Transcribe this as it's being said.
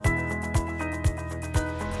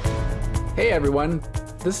Hey everyone,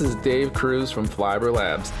 this is Dave Cruz from Flyover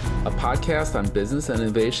Labs, a podcast on business and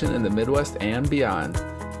innovation in the Midwest and beyond.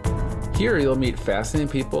 Here you'll meet fascinating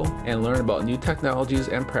people and learn about new technologies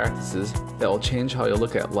and practices that will change how you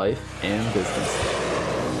look at life and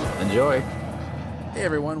business. Enjoy! Hey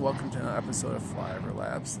everyone, welcome to another episode of Flyover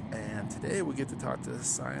Labs, and today we get to talk to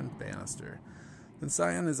Cyan Bannister. And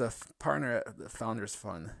Cyan is a partner at the Founders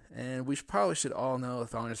Fund, and we probably should all know the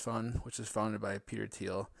Founders Fund, which is founded by Peter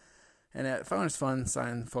Thiel. And at Founders Fund,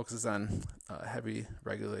 Cyan focuses on heavy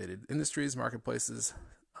regulated industries, marketplaces,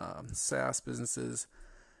 SaaS businesses,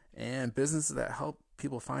 and businesses that help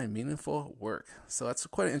people find meaningful work. So that's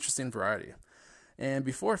quite an interesting variety. And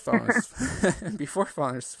before Founders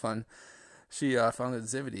Fund, she founded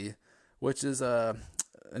Zivity, which is and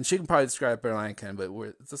she can probably describe it better than I can, but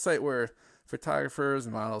it's a site where photographers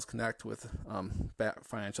and models connect with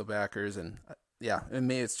financial backers, and it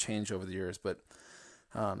made its change over the years, but.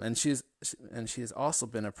 And she's also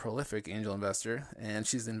been a prolific angel investor, and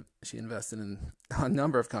she invested in a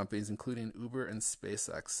number of companies, including Uber and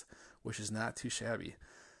SpaceX, which is not too shabby.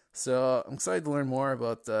 So I'm excited to learn more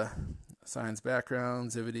about Cyan's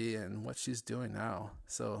background, Zivity, and what she's doing now.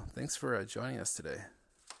 So thanks for joining us today.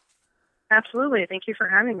 Absolutely, thank you for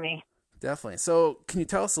having me. Definitely. So can you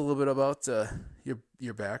tell us a little bit about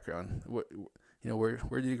your background? Where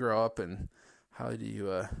did you grow up, and how did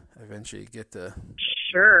you eventually get to?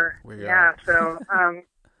 Sure. Yeah. So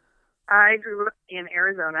I grew up in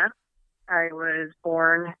Arizona. I was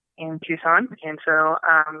born in Tucson, and so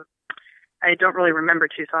I don't really remember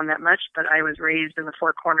Tucson that much, but I was raised in the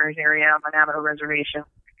Four Corners area on the Navajo Reservation,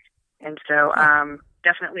 and so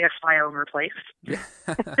definitely a flyover place. Yeah.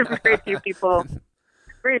 Very few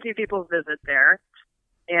people visit there,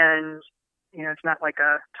 and it's not like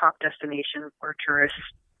a top destination for tourists.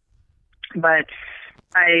 But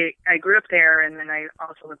I grew up there, and then I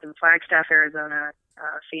also lived in Flagstaff, Arizona,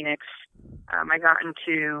 Phoenix. I got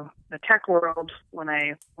into the tech world when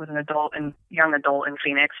I was an young adult in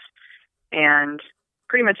Phoenix, and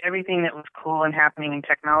pretty much everything that was cool and happening in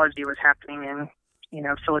technology was happening in,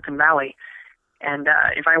 Silicon Valley. And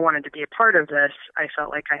if I wanted to be a part of this, I felt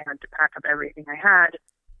like I had to pack up everything I had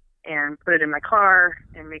and put it in my car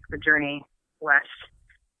and make the journey west.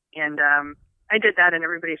 And I did that, and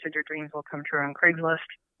everybody said your dreams will come true on Craigslist,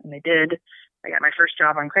 and they did. I got my first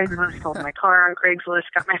job on Craigslist, sold my car on Craigslist,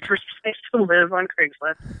 got my first place to live on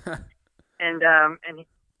Craigslist, and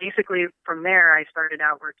basically from there I started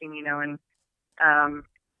out working, and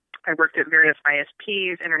I worked at various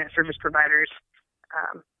ISPs, internet service providers,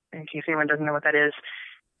 in case anyone doesn't know what that is,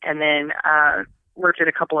 and then worked at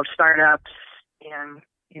a couple of startups, and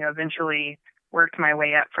eventually worked my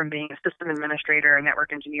way up from being a system administrator, a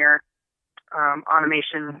network engineer,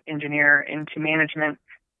 automation engineer into management,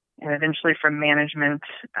 and eventually from management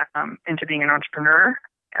into being an entrepreneur,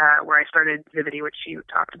 where I started Zivity, which you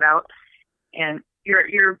talked about. And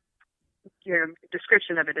your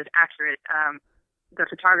description of it is accurate. The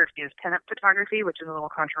photography is pinup photography, which is a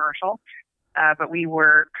little controversial, but we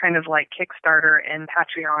were kind of like Kickstarter and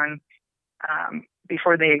Patreon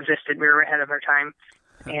before they existed. We were ahead of our time,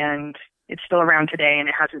 and it's still around today, and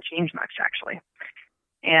it hasn't changed much, actually.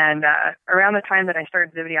 And around the time that I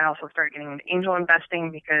started Zivity, I also started getting into angel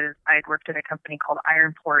investing because I had worked at a company called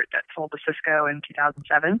Ironport that sold to Cisco in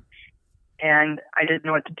 2007. And I didn't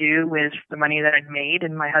know what to do with the money that I'd made.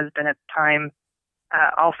 And my husband at the time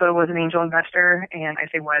also was an angel investor. And I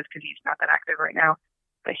say was because he's not that active right now.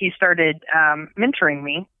 But he started mentoring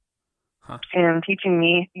me and teaching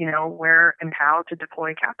me, where and how to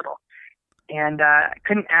deploy capital. And I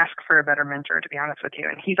couldn't ask for a better mentor, to be honest with you.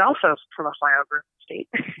 And he's also from a flyover state.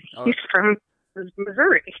 Oh. He's from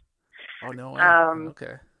Missouri. Oh, no way.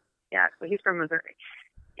 Okay. Yeah, so he's from Missouri.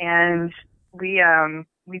 And we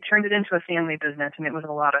turned it into a family business, and it was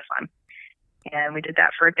a lot of fun. And we did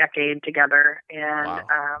that for a decade together. And,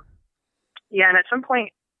 wow. And at some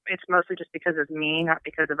point, it's mostly just because of me, not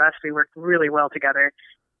because of us. We worked really well together.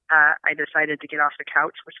 I decided to get off the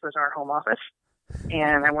couch, which was our home office.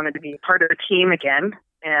 And I wanted to be part of the team again,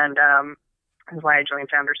 and that's why I joined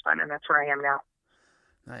Founders Fund, and that's where I am now.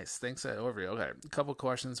 Nice. Thanks for that overview. Okay, a couple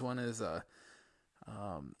questions. One is,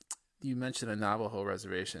 you mentioned a Navajo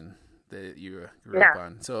reservation that you grew up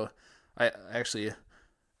on. So I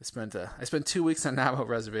spent 2 weeks on Navajo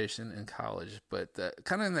reservation in college, but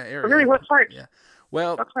kind of in that area. Really, what part? Yeah.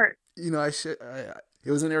 Well, what part?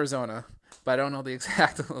 It was in Arizona, but I don't know the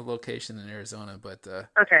exact location in Arizona. But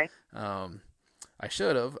okay. I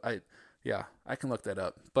should have. I can look that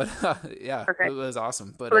up. But okay. It was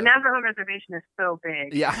awesome. But the Navajo Reservation is so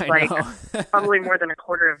big. Yeah, I know. Probably more than a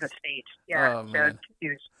quarter of the state. Yeah, oh, man. It's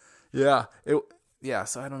huge. Yeah, yeah,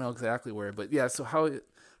 so I don't know exactly where, but yeah. So how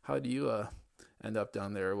do you end up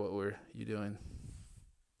down there? What were you doing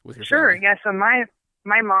with your Sure. family? Yeah. So my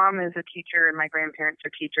mom is a teacher and my grandparents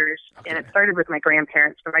are teachers, and Okay. it started with my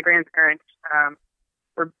grandparents. So my grandparents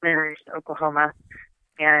were married in Oklahoma,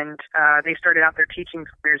 and they started out their teaching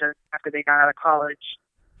careers after they got out of college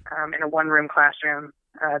in a one-room classroom.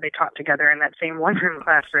 They taught together in that same one-room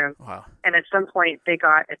classroom, Wow. and at some point they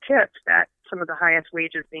got a tip that some of the highest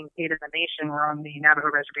wages being paid in the nation were on the Navajo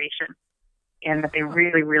reservation, and that they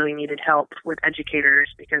really, really needed help with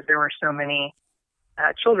educators because there were so many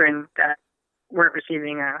children that weren't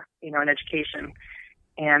receiving an education,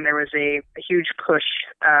 and there was a huge push.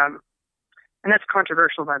 And that's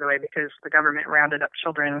controversial, by the way, because the government rounded up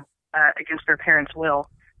children against their parents' will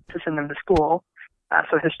to send them to school.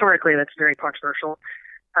 So historically, that's very controversial.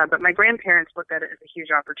 But my grandparents looked at it as a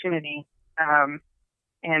huge opportunity, and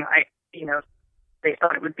they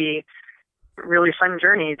thought it would be a really fun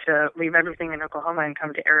journey to leave everything in Oklahoma and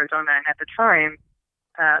come to Arizona. And at the time,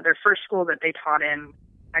 their first school that they taught in,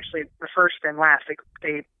 actually the first and last,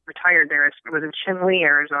 they retired there. It was in Chinle,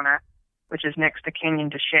 Arizona, which is next to Canyon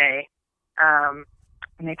de Chelly. And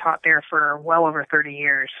they taught there for well over 30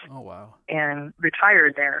 years. Oh, wow. And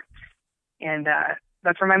retired there. And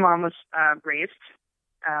that's where my mom was raised.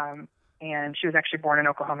 And she was actually born in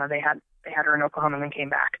Oklahoma. They had her in Oklahoma and then came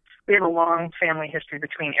back. We have a long family history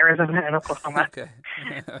between Arizona and Oklahoma. Okay.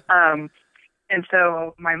 And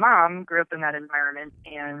so my mom grew up in that environment,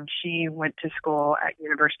 and she went to school at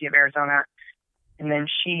University of Arizona. And then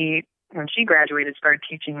when she graduated, started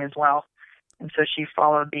teaching as well. And so she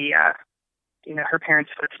followed her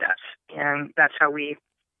parents' footsteps, and that's how we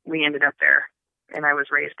ended up there. And I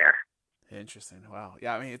was raised there. Interesting. Wow.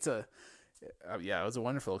 Yeah. I mean, it was a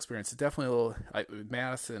wonderful experience. It's definitely a little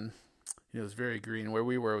Madison. It was very green. Where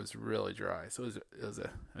we were was really dry. So it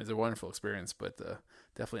was a wonderful experience, but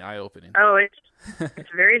definitely eye opening. Oh, it's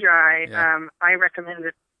very dry. Yeah. I recommend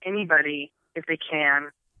that anybody, if they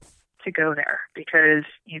can, to go there because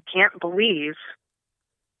you can't believe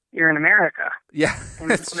you're in America. Yeah,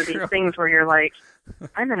 and it's one of these things where you're like,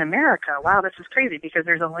 I'm in America. Wow, this is crazy because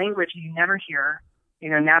there's a language you never hear,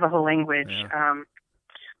 Navajo language,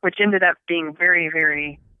 which ended up being very,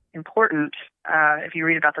 very important. If you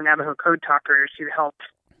read about the Navajo code talkers who helped,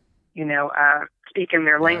 speak in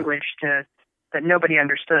their language that nobody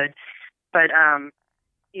understood. But,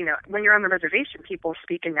 when you're on the reservation, people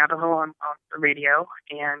speak in Navajo on the radio,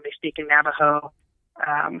 and they speak in Navajo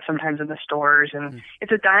sometimes in the stores. And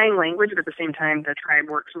it's a dying language, but at the same time, the tribe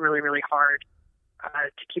works really, really hard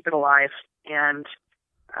to keep it alive, and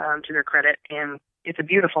to their credit. And it's a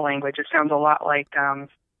beautiful language. It sounds a lot like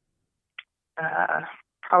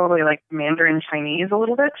probably like Mandarin Chinese a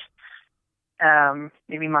little bit,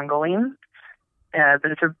 maybe Mongolian. But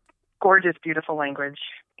it's a gorgeous, beautiful language.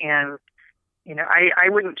 And, I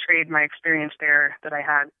wouldn't trade my experience there that I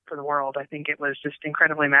had for the world. I think it was just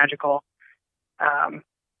incredibly magical.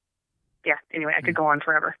 Anyway, I could go on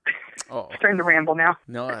forever. Oh, starting to ramble now.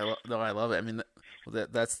 No, I love it. I mean,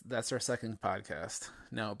 that's our second podcast.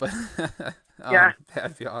 No, but Yeah,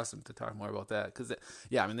 that'd be awesome to talk more about that because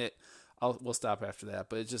we'll stop after that.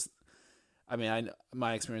 But it's just,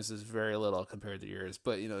 my experience is very little compared to yours,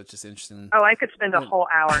 but it's just interesting. Oh, I could spend a whole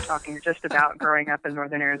hour talking just about growing up in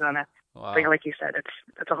Northern Arizona. Wow. But like you said,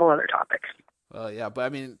 it's a whole other topic. Well, yeah,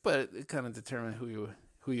 but it kind of determined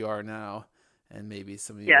who you are now, and maybe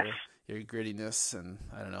some of Yes. your grittiness, and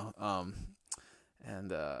I don't know,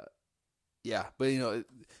 but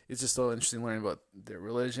it's just so interesting learning about their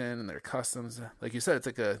religion and their customs. Like you said, it's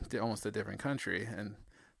like almost a different country, and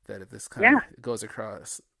that this kind of goes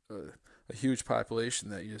across a huge population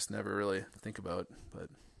that you just never really think about. But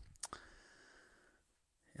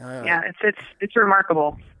it's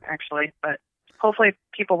remarkable actually, but hopefully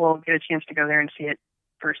people will get a chance to go there and see it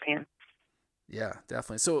firsthand. Yeah,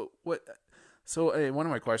 definitely. So one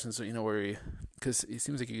of my questions, because it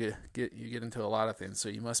seems like you get into a lot of things, so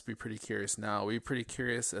you must be pretty curious now. Were you pretty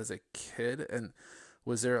curious as a kid, and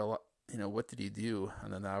was there a lot? What did you do on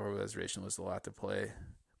the Navajo reservation? Was a lot to play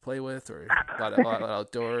with, or a lot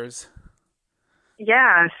outdoors?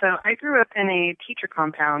 Yeah, so I grew up in a teacher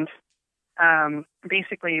compound,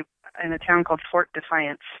 basically in a town called Fort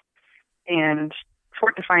Defiance, and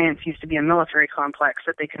Fort Defiance used to be a military complex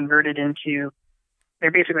that they converted into. They're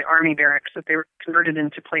basically army barracks that they were converted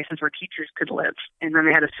into places where teachers could live. And then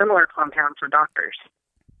they had a similar compound for doctors.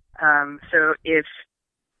 So if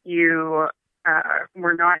you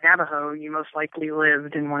were not Navajo, you most likely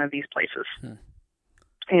lived in one of these places.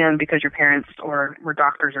 And because your parents were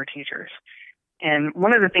doctors or teachers. And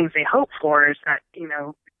one of the things they hope for is that,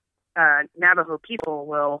 Navajo people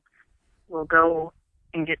will, will go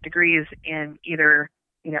and get degrees in either,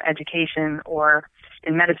 education or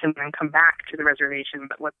in medicine and come back to the reservation.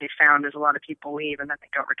 But what they found is a lot of people leave and then they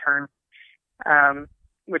don't return,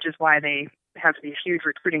 which is why they have these huge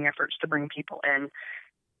recruiting efforts to bring people in.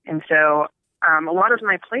 And so a lot of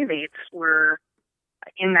my playmates were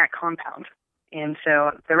in that compound. And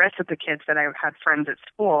so the rest of the kids that I had friends at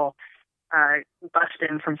school bust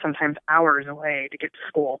in from sometimes hours away to get to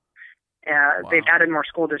school. Wow. They've added more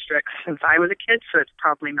school districts since I was a kid, so it's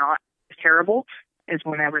probably not as terrible as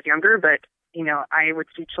when I was younger. But, I would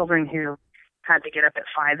see children who had to get up at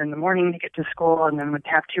 5 a.m. to get to school and then would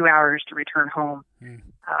have 2 hours to return home.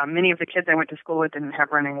 Many of the kids I went to school with didn't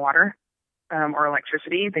have running water or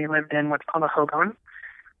electricity. They lived in what's called a hogan,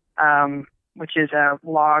 which is a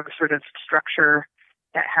log sort of structure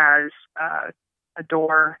that has a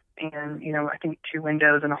door and, I think 2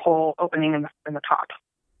 windows and a whole opening in the top.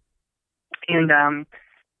 And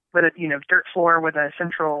with a, dirt floor with a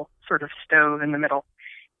central sort of stove in the middle.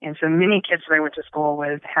 And so many kids that I went to school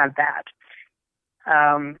with had that.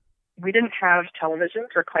 We didn't have television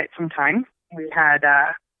for quite some time. We had,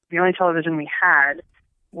 the only television we had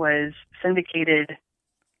was syndicated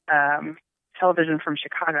television from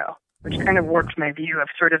Chicago, which kind of warped my view of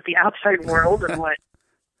sort of the outside world and what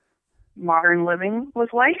modern living was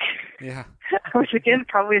like. Yeah. Which again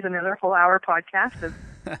probably is another whole hour podcast of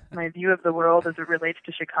my view of the world as it relates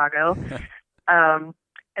to Chicago. And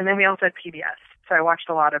then we also had PBS. So I watched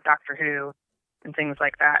a lot of Doctor Who and things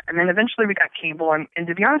like that. And then eventually we got cable. And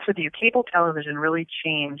to be honest with you, cable television really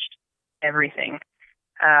changed everything.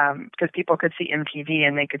 Because people could see MTV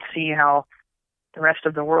and they could see how the rest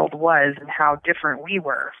of the world was and how different we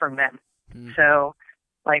were from them. So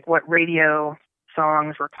like what radio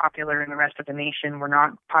songs were popular in the rest of the nation were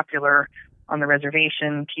not popular on the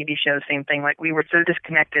reservation. TV shows, same thing. Like we were so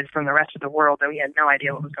disconnected from the rest of the world that we had no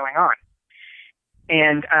idea what was going on.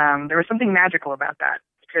 And there was something magical about that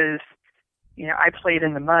because, I played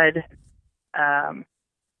in the mud.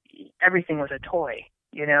 Everything was a toy.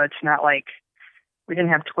 It's not like we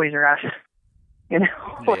didn't have Toys R Us,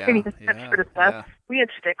 or any of that sort of stuff. Yeah. We had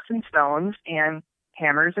sticks and stones and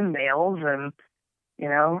hammers and nails and,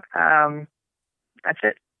 that's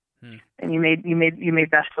it. And you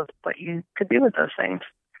made best with what you could do with those things.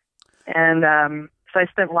 And so I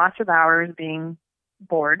spent lots of hours being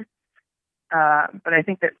bored. But I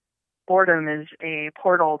think that boredom is a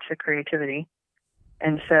portal to creativity.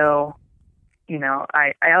 And so,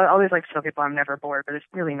 I always like to tell people I'm never bored, but it's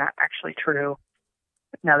really not actually true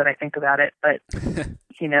now that I think about it. But,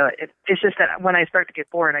 it's just that when I start to get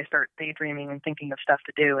bored, I start daydreaming and thinking of stuff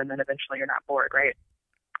to do, and then eventually you're not bored, right?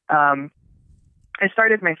 I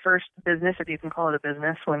started my first business, if you can call it a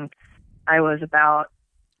business, when I was about,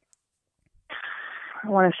 I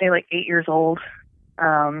want to say like 8 years old,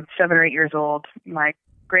 7 or 8 years old. My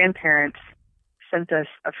grandparents sent us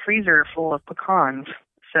a freezer full of pecans.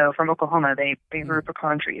 So from Oklahoma, they grew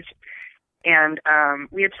pecan trees. And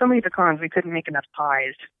we had so many pecans, we couldn't make enough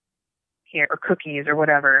pies here or cookies or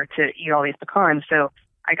whatever to eat all these pecans. So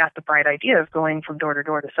I got the bright idea of going from door to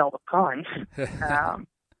door to sell the pecans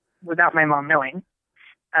without my mom knowing,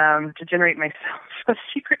 to generate myself a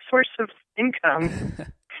secret source of income.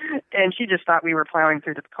 And she just thought we were plowing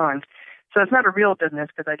through the pecans. So it's not a real business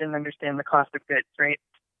because I didn't understand the cost of goods, right?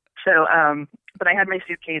 So, but I had my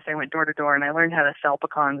suitcase, I went door to door, and I learned how to sell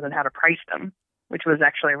pecans and how to price them, which was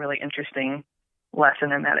actually a really interesting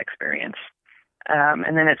lesson in that experience.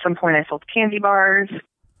 And then at some point I sold candy bars,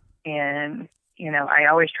 and, I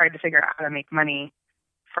always tried to figure out how to make money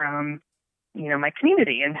from, my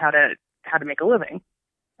community and how to make a living,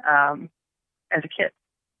 as a kid.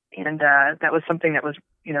 And, that was something that was,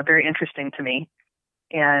 very interesting to me.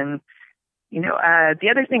 And, the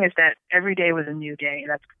other thing is that every day was a new day.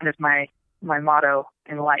 That's kind of my motto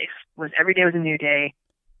in life, was every day was a new day.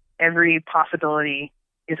 Every possibility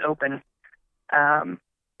is open. And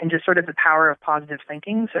just sort of the power of positive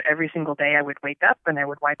thinking. So every single day I would wake up and I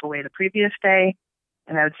would wipe away the previous day.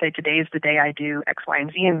 And I would say, today is the day I do X, Y,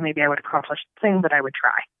 and Z, and maybe I would accomplish the thing, but I would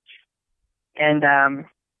try. And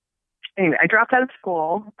anyway, I dropped out of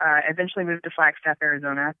school. I eventually moved to Flagstaff,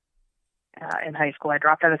 Arizona. In high school. I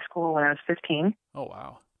dropped out of school when I was 15. Oh,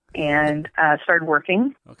 wow. And started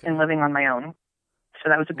working and living on my own. So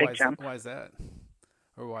that was a big jump. Why is that?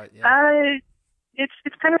 Or why? Yeah.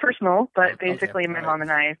 It's kind of personal, but basically my mom and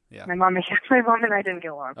I didn't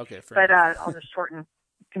get along. Okay, but I'll just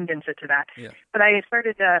condense it to that. Yeah. But I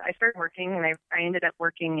started working, and I ended up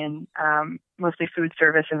working in mostly food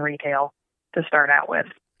service and retail to start out with.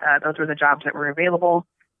 Those were the jobs that were available.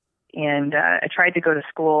 And I tried to go to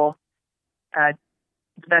school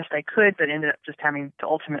the best I could, but ended up just having to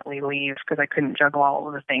ultimately leave because I couldn't juggle all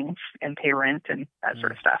of the things and pay rent and that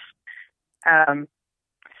sort of stuff. And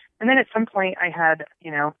then at some point I had,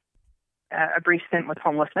 a brief stint with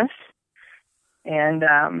homelessness, and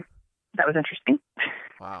that was interesting.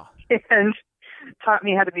 Wow. And taught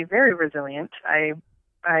me how to be very resilient. I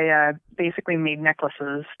basically made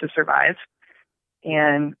necklaces to survive.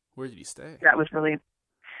 And where did you stay? That was really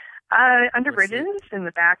under bridges in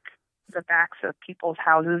the backs of people's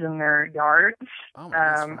houses and their yards. Oh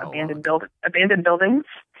my abandoned buildings.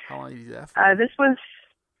 How long did you do that for? This was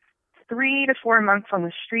 3 to 4 months on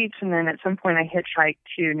the streets, and then at some point I hitchhiked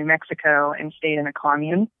to New Mexico and stayed in a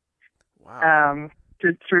commune. Wow.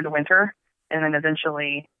 Through the winter, and then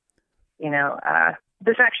eventually,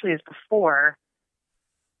 this actually is before.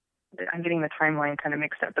 I'm getting the timeline kind of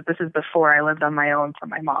mixed up, but this is before I lived on my own from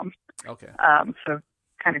my mom. Okay. So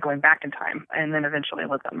kind of going back in time, and then eventually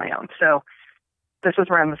lived on my own. So this was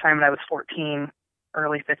around the time that I was 14,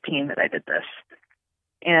 early 15 that I did this,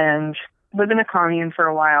 and lived in a commune for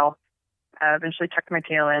a while. Eventually tucked my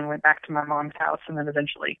tail in, went back to my mom's house, and then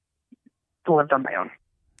eventually lived on my own.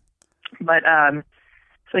 But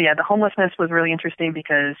so yeah, the homelessness was really interesting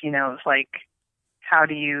because it's like, how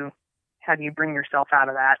do you bring yourself out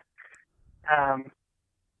of that? And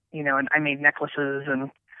I made necklaces and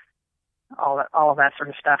all of that sort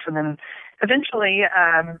of stuff, and then eventually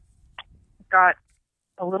got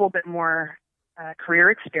a little bit more career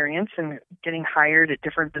experience, and getting hired at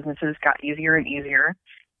different businesses got easier and easier.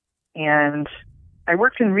 And I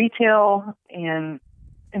worked in retail, and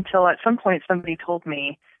until at some point somebody told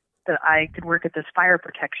me that I could work at this fire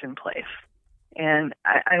protection place. And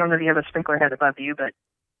I don't know if you have a sprinkler head above you, but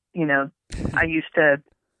I used to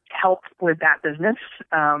help with that business.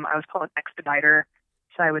 I was called an expediter,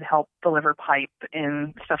 so I would help deliver pipe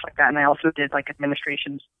and stuff like that. And I also did like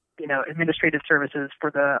administrative services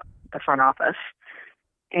for the front office.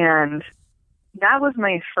 And that was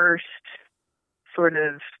my first sort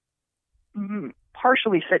of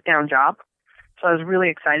partially sit down job. So I was really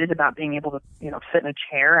excited about being able to, sit in a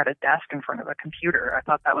chair at a desk in front of a computer. I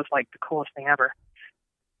thought that was like the coolest thing ever.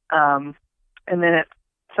 And then at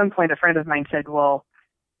some point, a friend of mine said, well,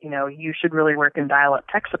 you should really work in dial-up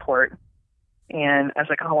tech support. And I was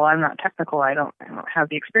like, oh, well, I'm not technical. I don't have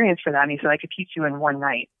the experience for that. And he said, I could teach you in one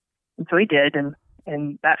night. And so he did. And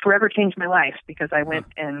that forever changed my life, because I went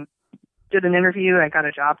and did an interview. I got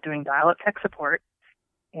a job doing dial-up tech support.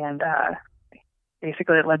 And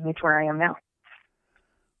basically it led me to where I am now.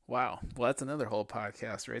 Wow. Well, that's another whole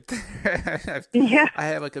podcast right there. Yeah. I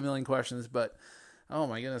have like a million questions, but oh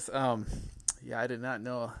my goodness. Yeah, I did not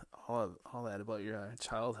know all that about your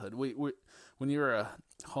childhood. When you were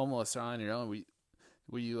homeless on your own,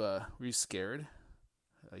 were you scared?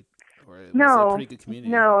 Like, or was it a pretty good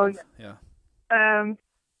community? No. Yeah.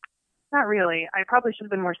 Not really. I probably should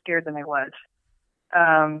have been more scared than I was.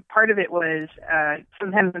 Part of it was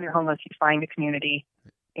sometimes when you're homeless, you find a community,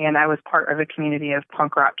 and I was part of a community of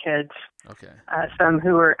punk rock kids. Okay. Some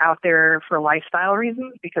who were out there for lifestyle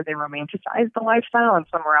reasons because they romanticized the lifestyle, and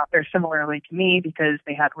some were out there similarly to me because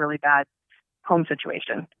they had really bad home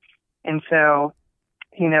situation. And so,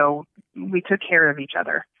 we took care of each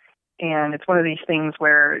other. And it's one of these things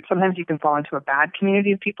where sometimes you can fall into a bad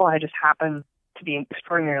community of people. I just happen to be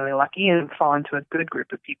extraordinarily lucky and fall into a good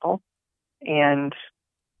group of people. And,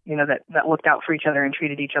 that looked out for each other and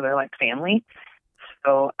treated each other like family.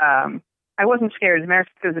 So I wasn't scared. As a matter of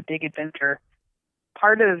fact, it was a big adventure.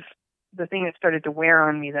 Part of the thing that started to wear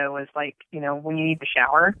on me, though, was like, when you need to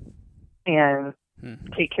shower and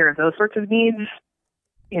take care of those sorts of needs,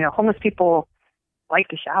 homeless people like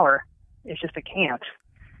to shower. It's just they can't.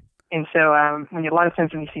 And so a lot of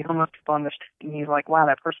times when you see homeless people on the street and you're like, wow,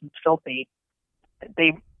 that person's filthy,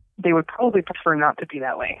 they would probably prefer not to be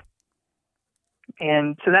that way.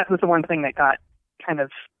 And so that was the one thing that got kind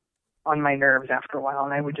of on my nerves after a while,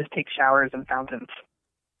 and I would just take showers in fountains.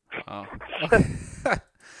 Oh,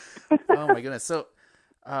 oh my goodness. So,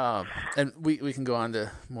 and we can go on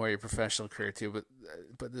to more of your professional career too,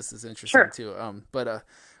 but this is interesting too.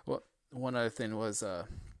 Well, one other thing was,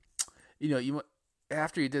 you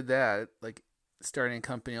after you did that, like starting a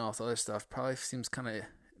company, all this other stuff, probably seems kind of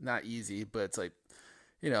not easy, but it's like,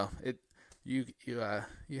 you had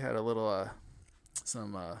a little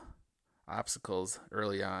some obstacles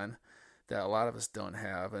early on that a lot of us don't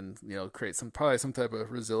have, and create some type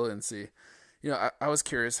of resiliency. I was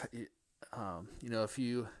curious, if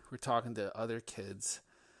you were talking to other kids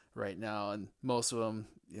right now, and most of them,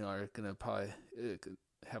 are going to probably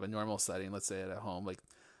have a normal setting, let's say at home, like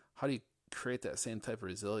how do you create that same type of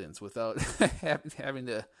resilience without having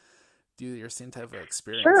to do your same type of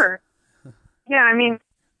experience? Sure. Yeah,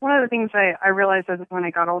 one of the things I realized as when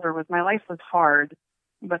I got older was my life was hard,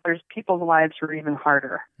 but there's people's lives who are even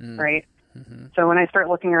harder, right? Mm-hmm. So when I start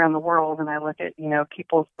looking around the world and I look at,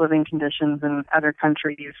 people's living conditions in other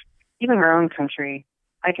countries, even our own country,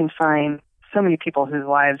 I can find so many people whose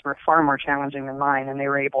lives were far more challenging than mine, and they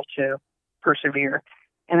were able to persevere.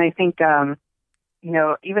 And I think, even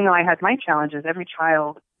though I had my challenges, every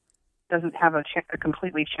child doesn't have a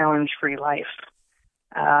completely challenge-free life.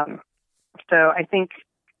 So I think,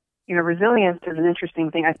 resilience is an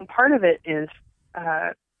interesting thing. I think part of it is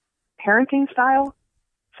parenting style.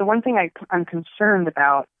 So one thing I'm concerned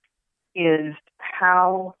about is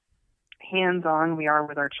how hands-on we are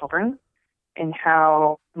with our children and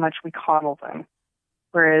how much we coddle them.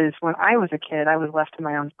 Whereas when I was a kid, I was left to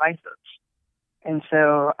my own devices. And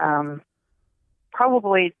so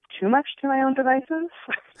probably too much to my own devices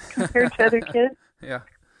compared to other kids. Yeah.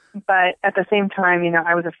 But at the same time,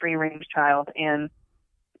 I was a free-range child. And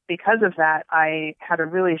because of that, I had a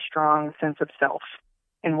really strong sense of self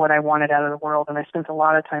and what I wanted out of the world. And I spent a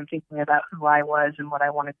lot of time thinking about who I was and what I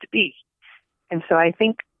wanted to be. And so I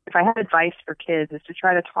think if I had advice for kids is to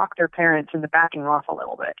try to talk their parents into backing off a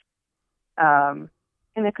little bit,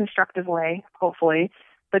 in a constructive way, hopefully,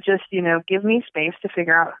 but just, give me space to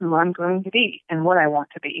figure out who I'm going to be and what I want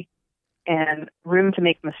to be and room to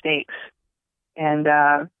make mistakes. And,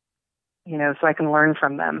 so I can learn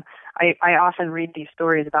from them. I often read these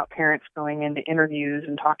stories about parents going into interviews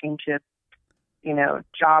and talking to,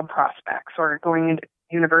 job prospects or going into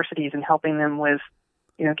universities and helping them with,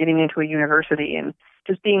 getting into a university and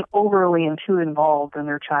just being overly and too involved in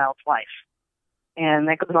their child's life. And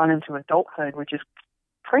that goes on into adulthood, which is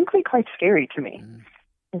frankly quite scary to me. Mm.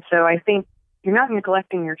 And so I think you're not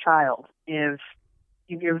neglecting your child if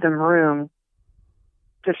you give them room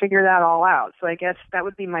to figure that all out. So I guess that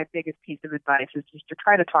would be my biggest piece of advice is just to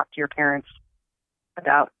try to talk to your parents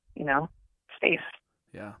about, space.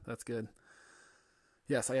 Yeah, that's good.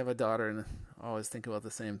 Yes, I have a daughter, and I always think about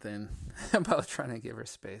the same thing about trying to give her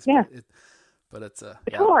space. Yeah. But it's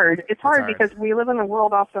hard. It's hard because we live in a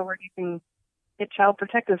world also where you can get child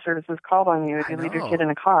protective services called on you if you leave your kid in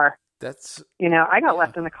a car. That's I got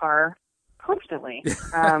left in the car constantly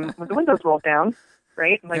with the windows rolled down,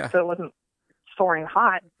 right? So it wasn't soaring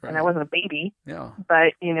hot, and I wasn't a baby. Yeah.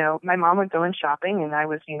 But my mom would go in shopping, and I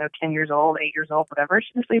was 10 years old, 8 years old, whatever.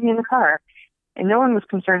 She'd just leave me in the car. And no one was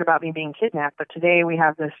concerned about me being kidnapped. But today we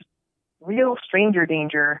have this real stranger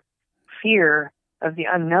danger fear of the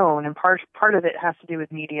unknown. And part of it has to do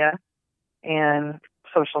with media and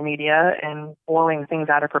social media and blowing things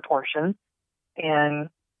out of proportion. And,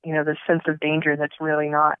 this sense of danger that's really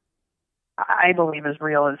not, I believe, as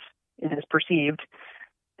real as it is perceived.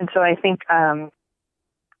 And so I think, I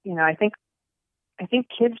think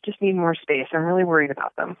kids just need more space. I'm really worried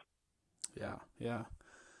about them. Yeah. Yeah.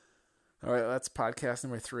 All right, that's podcast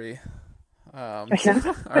number 3. All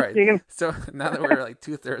right. So now that we're like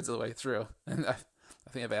 2/3 of the way through, and I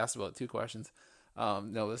think I've asked about 2 questions.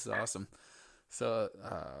 No, this is awesome. So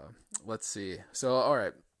let's see. So all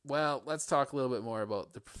right, well, let's talk a little bit more about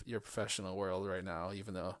your professional world right now,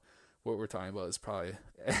 even though what we're talking about is probably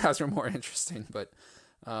as more interesting. But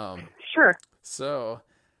sure. So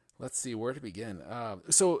let's see where to begin.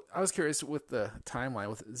 So I was curious with the timeline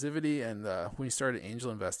with Zivity and when you started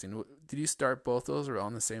angel investing. Did you start both those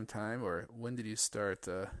around the same time, or when did you start?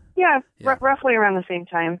 Roughly around the same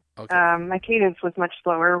time. Okay. My cadence was much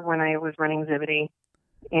slower when I was running Zivity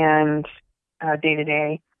and day to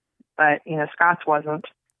day, but Scott's wasn't.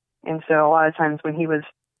 And so a lot of times when he was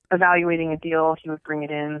evaluating a deal, he would bring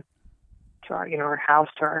it in to our house,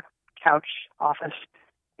 to our couch office,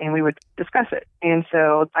 and we would discuss it. And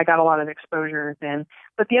so I got a lot of exposure then.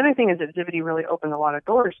 But the other thing is that Zivity really opened a lot of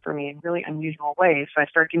doors for me in really unusual ways. So I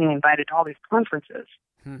started getting invited to all these conferences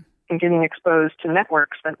and getting exposed to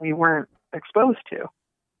networks that we weren't exposed to.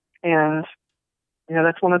 And,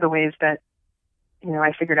 that's one of the ways that,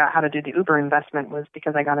 I figured out how to do the Uber investment was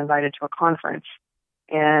because I got invited to a conference.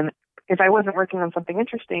 And if I wasn't working on something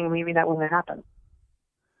interesting, maybe that wouldn't have happened.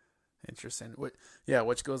 Interesting.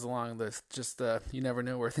 Which goes along with just you never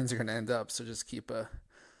know where things are going to end up. So just keep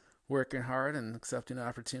working hard and accepting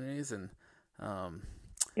opportunities. And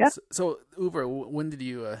So Uber, when did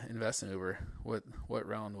you invest in Uber? What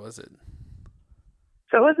round was it?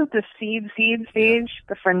 So it wasn't the seed stage,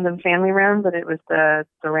 the friends and family round, but it was the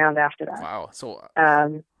round after that. Wow. So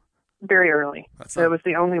very early. It was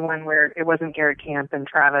the only one where it wasn't Garrett Camp and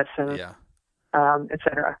Travis and et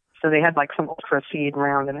cetera. So they had some ultra seed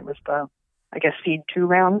round, and it was the, seed 2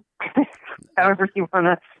 round, however you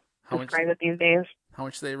want to describe it these days. How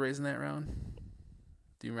much did they raise in that round?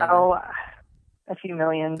 Do you remember? Oh, a few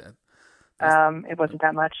million. It wasn't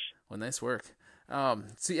that much. Well, nice work.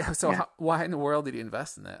 So why in the world did you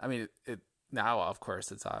invest in that? I mean, it now, of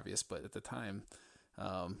course, it's obvious, but at the time,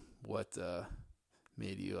 what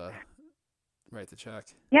made you write the check?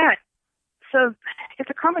 Yeah. So it's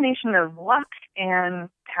a combination of luck and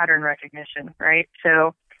pattern recognition, right?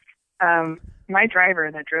 So my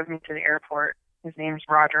driver that drove me to the airport, his name's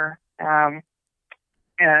Roger. I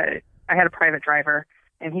had a private driver,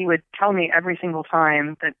 and he would tell me every single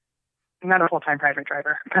time that, not a full-time private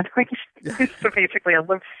driver, but he's so basically a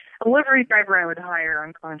livery driver I would hire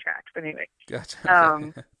on contract. But anyway. Gotcha.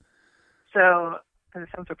 So it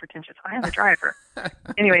sounds so pretentious. I am a driver.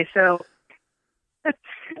 Anyway, so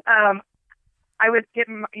I would get,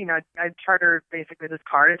 I'd charter basically this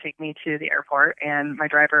car to take me to the airport, and my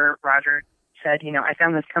driver, Roger, said, I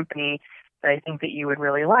found this company that I think that you would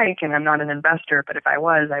really like, and I'm not an investor, but if I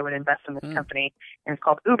was, I would invest in this company, and it's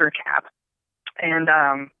called UberCab. And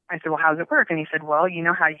I said, well, how does it work? And he said, well, you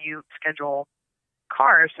know how you schedule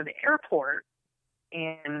cars to the airport,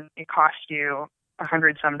 and it costs you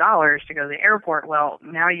 $100-some to go to the airport. Well,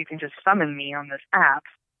 now you can just summon me on this app,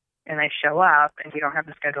 and I show up, and you don't have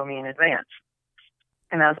to schedule me in advance.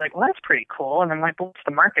 And I was like, well, that's pretty cool. And I'm like, well, what's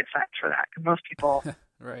the market size for that? Because most people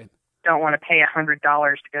right. don't want to pay $100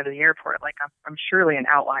 to go to the airport. Like, I'm surely an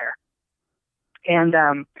outlier.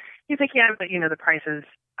 And he's like, yeah, but, the prices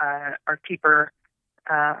are cheaper,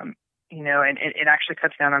 and it actually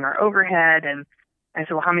cuts down on our overhead. And I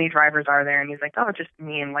said, well, how many drivers are there? And he's like, oh, just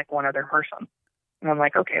me and like one other person. And I'm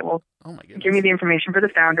like, okay, well, oh my goodness, give me the information for the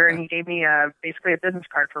founder. And he gave me basically a business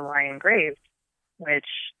card for Ryan Graves, which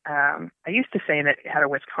I used to say that it had a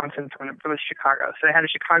Wisconsin phone number. It was Chicago. So it had a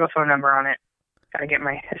Chicago phone number on it. Got to get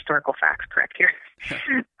my historical facts correct here.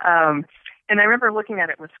 And I remember looking at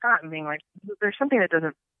it with Scott and being like, there's something that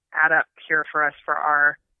doesn't add up here for us for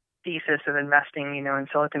our thesis of investing, in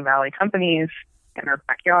Silicon Valley companies in our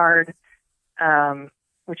backyard,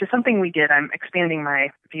 which is something we did. I'm expanding my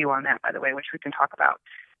view on that, by the way, which we can talk about.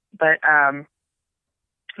 But,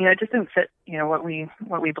 it just didn't fit, what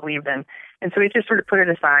we believed in. And so we just sort of put it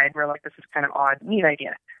aside. We're like, this is kind of odd, neat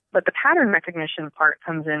idea. But the pattern recognition part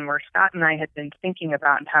comes in where Scott and I had been thinking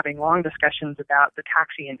about and having long discussions about the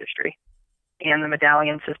taxi industry and the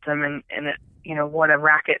medallion system and what a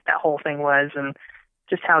racket that whole thing was, and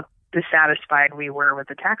just how dissatisfied we were with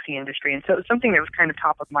the taxi industry. And so it was something that was kind of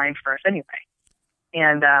top of mind for us anyway.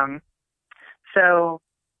 And so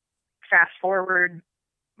fast forward,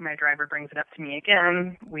 my driver brings it up to me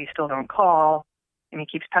again. We still don't call, and he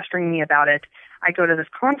keeps pestering me about it. I go to this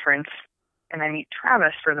conference, and I meet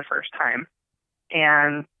Travis for the first time.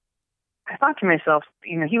 And I thought to myself,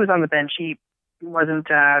 he was on the bench. He wasn't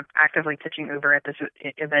actively pitching Uber at this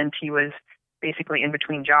event. He was basically in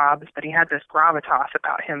between jobs, but he had this gravitas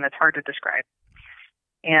about him that's hard to describe.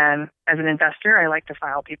 And as an investor, I like to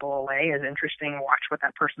file people away as interesting, watch what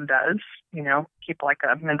that person does, keep like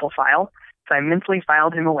a mental file. So I mentally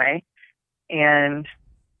filed him away. And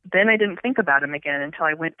then I didn't think about him again until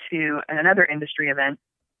I went to another industry event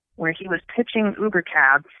where he was pitching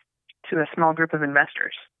UberCab to a small group of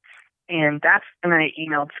investors. And that's when I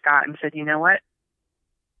emailed Scott and said, you know what?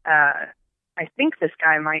 I think this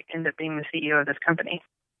guy might end up being the CEO of this company,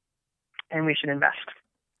 and we should invest.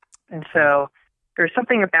 And so there's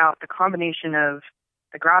something about the combination of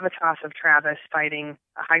the gravitas of Travis fighting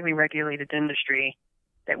a highly regulated industry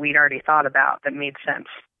that we'd already thought about that made sense.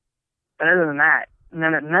 But other than that,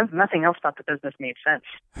 nothing else about the business made sense.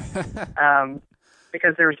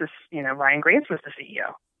 Because there was this, Ryan Graves was the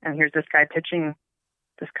CEO, and here's this guy pitching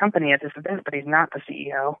this company at this event, but he's not the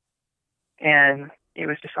CEO. And it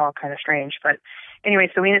was just all kind of strange. But anyway,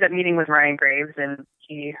 so we ended up meeting with Ryan Graves, and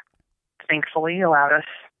he thankfully allowed us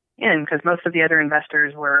in because most of the other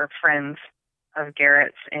investors were friends of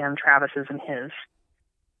Garrett's and Travis's and his.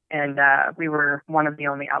 And we were one of the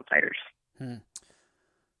only outsiders.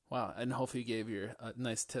 Wow. And hopefully you gave a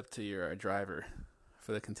nice tip to your driver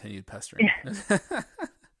for the continued pestering.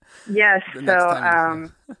 Yes. So,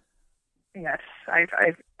 yes,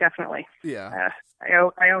 I've definitely. Yeah.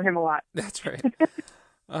 I owe him a lot. That's right.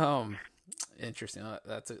 Interesting.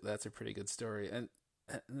 That's a pretty good story. And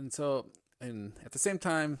so, and at the same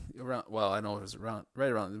time, I know it was right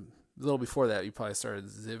around a little before that, you probably started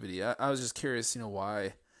Zivity. I was just curious,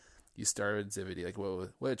 why you started Zivity. Like,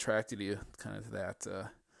 what attracted you kind of to that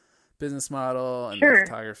business model and the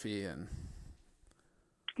photography and.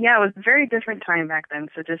 Yeah, it was a very different time back then.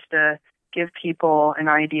 So just to give people an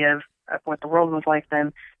idea of what the world was like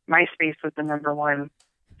then, MySpace was the number one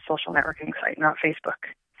social networking site, not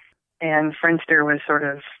Facebook. And Friendster was sort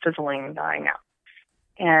of fizzling and dying out.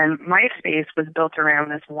 And MySpace was built around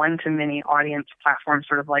this one-to-many audience platform,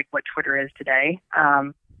 sort of like what Twitter is today.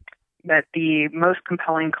 But the most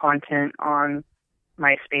compelling content on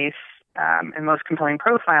MySpace and most compelling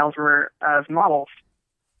profiles were of models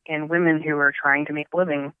and women who were trying to make a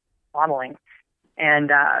living modeling.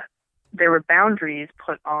 And there were boundaries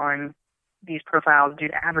put on these profiles due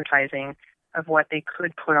to advertising of what they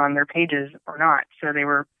could put on their pages or not. So they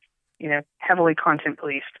were, heavily content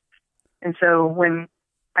policed. And so when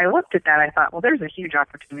I looked at that, I thought, well, there's a huge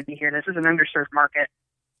opportunity here. This is an underserved market.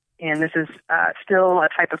 And this is still a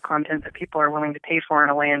type of content that people are willing to pay for in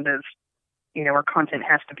a land of, where content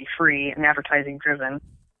has to be free and advertising driven.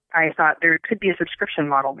 I thought there could be a subscription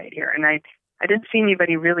model made here. And I didn't see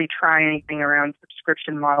anybody really try anything around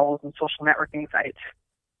subscription models and social networking sites.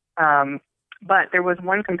 But there was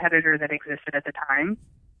one competitor that existed at the time.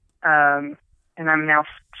 And I'm now,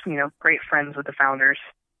 great friends with the founders.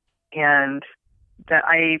 And that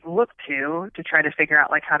I looked to try to figure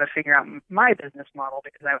out how to figure out my business model,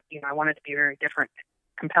 because I wanted to be very different,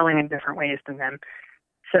 compelling in different ways than them.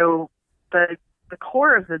 So the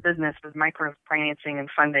core of the business was microfinancing and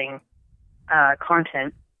funding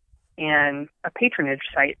content and a patronage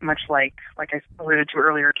site, much like I alluded to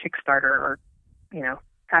earlier, Kickstarter or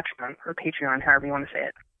Patreon or Patreon, however you want to say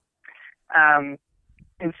it.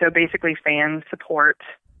 And so basically fans support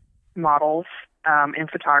models and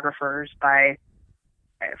photographers by,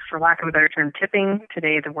 for lack of a better term, tipping.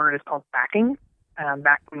 Today the word is called backing.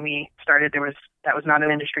 Back when we started, that was not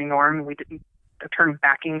an industry norm. The term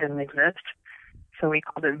backing didn't exist, so we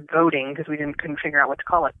called it voting because we couldn't figure out what to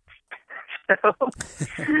call it.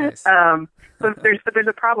 Nice. But there's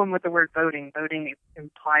a problem with the word voting. Voting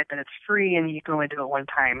implied that it's free and you can only do it one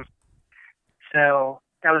time. So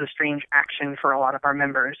that was a strange action for a lot of our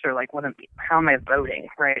members. They're like, how am I voting,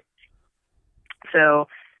 right? So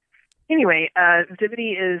anyway,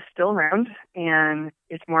 Zivity is still around, and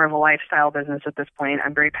it's more of a lifestyle business at this point.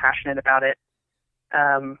 I'm very passionate about it,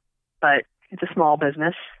 but it's a small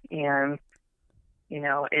business, and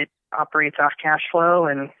it operates off cash flow,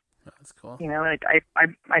 and that's cool.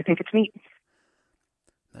 I think it's neat.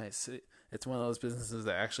 Nice. It's one of those businesses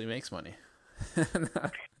that actually makes money.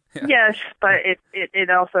 Yeah. Yes, but it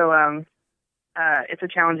also it's a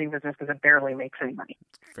challenging business because it barely makes any money.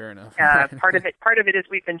 Fair enough. Part of it is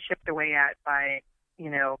we've been chipped away at by,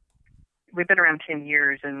 we've been around 10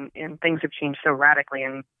 years and things have changed so radically,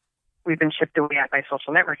 and we've been chipped away at by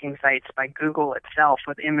social networking sites, by Google itself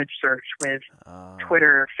with image search, with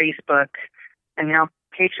Twitter, Facebook, and now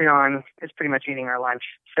Patreon is pretty much eating our lunch.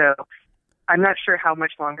 So I'm not sure how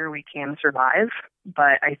much longer we can survive,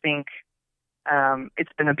 but I think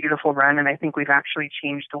it's been a beautiful run, and I think we've actually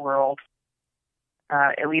changed the world,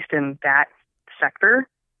 at least in that sector,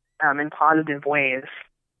 in positive ways,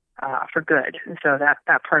 for good. And so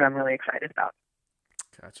that part I'm really excited about.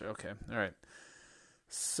 Gotcha. Okay. All right.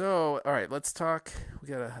 So, all right, let's talk. We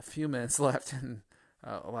got a few minutes left and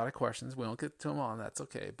a lot of questions. We won't get to them all, and that's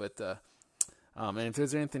okay. But and if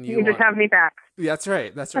there's anything you can just have me back. Yeah, that's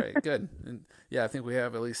right. That's right. Good. And yeah, I think we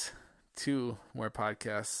have at least 2 more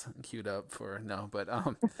podcasts queued up for now. But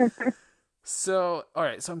so all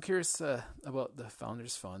right. So I'm curious about the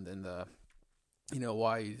Founders Fund and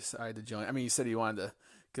why you decided to join. I mean, you said you wanted to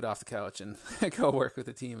get off the couch and go work with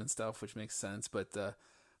the team and stuff, which makes sense. But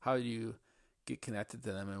how do you get connected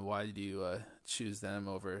to them, and why did you choose them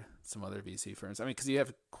over some other VC firms? I mean, because you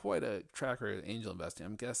have quite a track record of angel investing.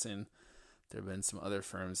 I'm guessing there have been some other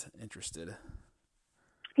firms interested.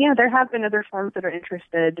 Yeah, there have been other firms that are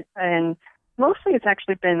interested, and mostly it's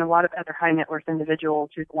actually been a lot of other high net worth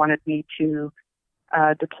individuals who wanted me to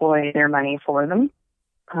deploy their money for them.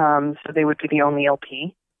 So they would be the only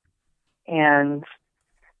LP. And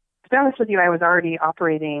to be honest with you, I was already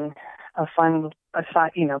operating a fund,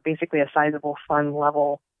 basically a sizable fund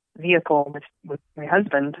level vehicle with my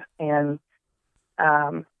husband. And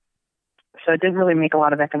so it didn't really make a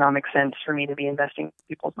lot of economic sense for me to be investing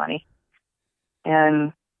people's money.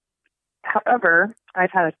 And however,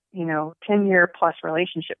 I've had a 10-year plus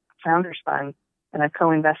relationship with Founders Fund, and I've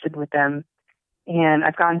co-invested with them, and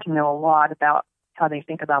I've gotten to know a lot about how they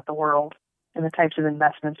think about the world and the types of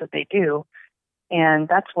investments that they do. And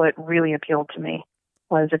that's what really appealed to me,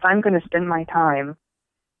 was if I'm going to spend my time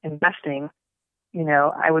investing,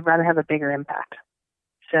 I would rather have a bigger impact.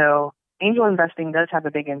 So angel investing does have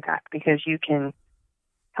a big impact because you can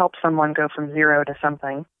help someone go from zero to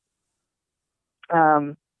something.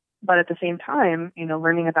 But at the same time,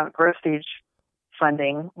 learning about growth stage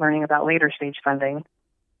funding, learning about later stage funding,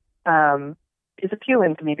 is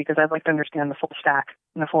appealing to me because I'd like to understand the full stack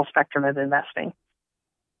and the full spectrum of investing.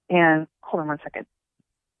 And hold on one second.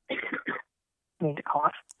 need to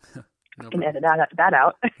cough. No Can problem. edit that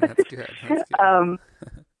out. That's good. That's good.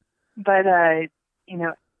 But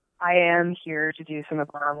I am here to do some of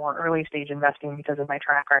our more early stage investing because of my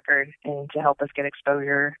track record and to help us get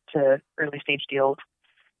exposure to early stage deals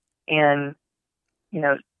and,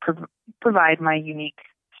 provide my unique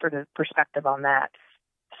sort of perspective on that.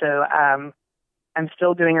 So I'm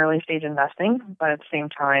still doing early stage investing, but at the same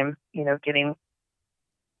time,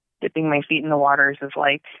 dipping my feet in the waters is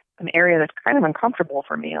like an area that's kind of uncomfortable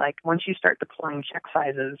for me. Like once you start deploying check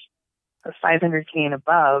sizes of 500K and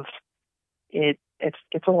above, it's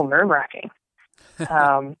a little nerve-wracking.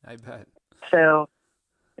 I bet. So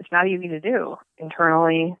it's not easy to do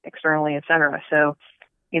internally, externally, et cetera. So,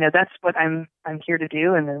 that's what I'm here to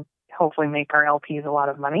do, and then hopefully make our LPs a lot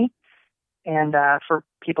of money. And for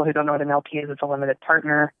people who don't know what an LP is, it's a limited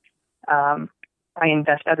partner. I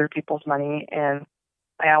invest other people's money, and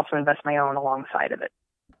I also invest my own alongside of it.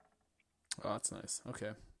 Oh, that's nice.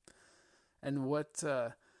 Okay. And what,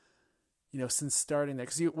 since starting there,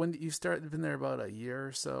 because when did you start? Been there about a year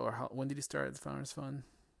or so, or when did you start at the Founders Fund?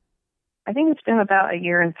 I think it's been about a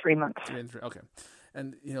year and 3 months. Okay.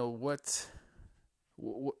 And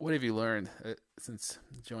what have you learned since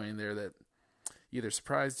joining there that either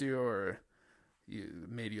surprised you or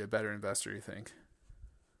made you a better investor, you think?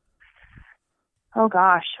 Oh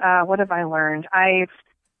gosh, what have I learned?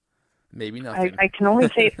 Maybe nothing. I can only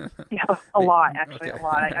say a lot, actually. Okay. A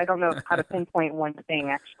lot. I don't know how to pinpoint one thing,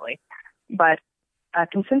 actually. But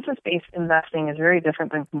consensus-based investing is very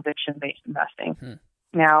different than conviction-based investing.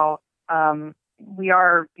 Now, we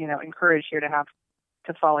are, encouraged here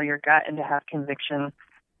to follow your gut and to have conviction.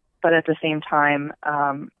 But at the same time,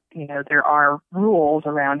 there are rules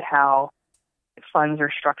around how funds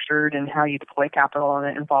are structured and how you deploy capital,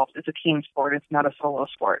 and it's a team sport. It's not a solo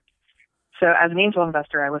sport. So as an angel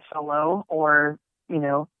investor, I was solo, or,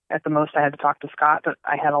 at the most I had to talk to Scott, but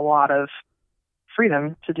I had a lot of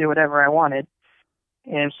freedom to do whatever I wanted.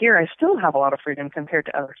 And here I still have a lot of freedom compared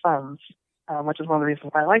to other funds, which is one of the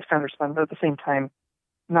reasons why I like Founders Fund, but at the same time,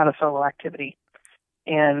 not a solo activity.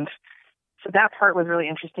 And so that part was really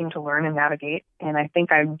interesting to learn and navigate. And I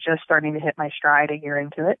think I'm just starting to hit my stride a year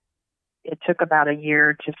into it. It took about a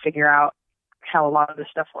year to figure out how a lot of this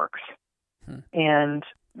stuff works. And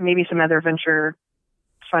maybe some other venture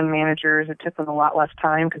fund managers, it took them a lot less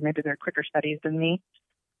time because maybe they're quicker studies than me.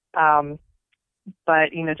 But,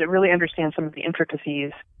 to really understand some of the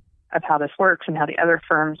intricacies of how this works and how the other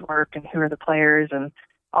firms work and who are the players and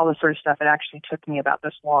all this sort of stuff, it actually took me about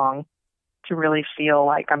this long to really feel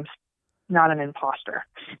like I'm not an imposter.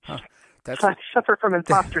 So I suffer from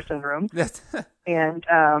imposter syndrome. And,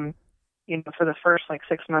 for the first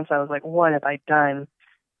 6 months, I was like, what have I done?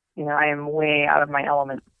 I am way out of my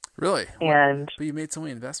element. Really? And but you made so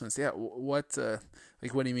many investments. Yeah. What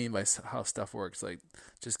what do you mean by how stuff works? Like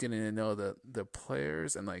just getting to know the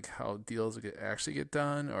players and how deals actually get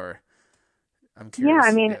done, or I'm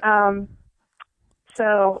curious. Yeah,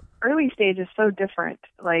 so early stage is so different.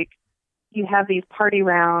 You have these party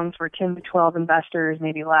rounds where 10 to 12 investors,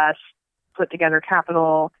 maybe less, put together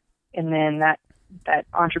capital, and then that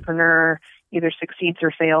entrepreneur either succeeds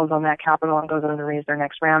or fails on that capital and goes on to raise their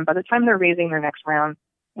next round. By the time they're raising their next round,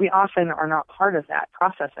 we often are not part of that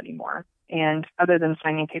process anymore. And other than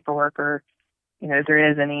signing paperwork or, if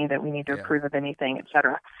there is any that we need to approve of anything, et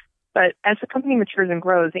cetera. But as the company matures and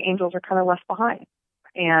grows, the angels are kind of left behind.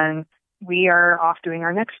 And we are off doing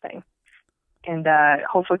our next thing. And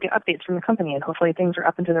hopefully get updates from the company, and hopefully things are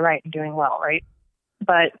up and to the right and doing well, right?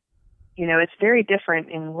 But, it's very different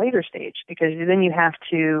in later stage because then you have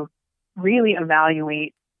to really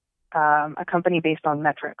evaluate a company based on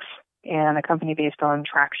metrics and a company based on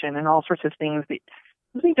traction and all sorts of things that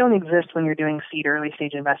really don't exist when you're doing seed early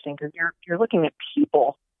stage investing, because you're looking at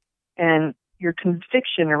people and your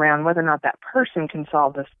conviction around whether or not that person can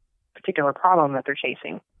solve this particular problem that they're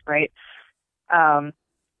chasing, right?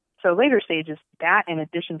 So later stage is that in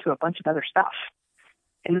addition to a bunch of other stuff.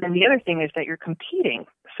 And then the other thing is that you're competing.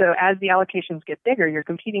 So as the allocations get bigger, you're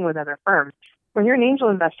competing with other firms. When you're an angel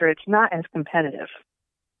investor, it's not as competitive.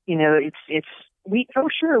 We've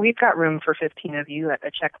got room for 15 of you at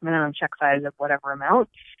a minimum check size of whatever amount.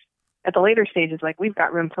 At the later stages, we've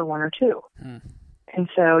got room for 1 or 2. And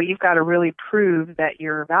so you've got to really prove that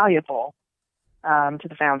you're valuable to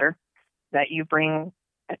the founder, that you bring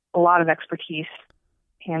a lot of expertise.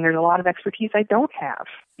 And there's a lot of expertise I don't have.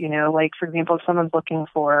 For example, if someone's looking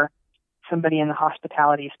for somebody in the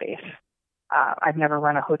hospitality space, I've never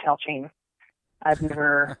run a hotel chain. I've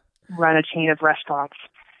never run a chain of restaurants,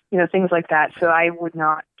 things like that. So I would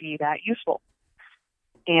not be that useful.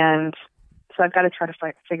 And so I've got to try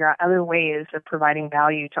to figure out other ways of providing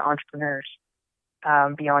value to entrepreneurs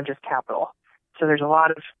beyond just capital. So there's a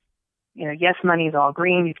lot of, yes, money is all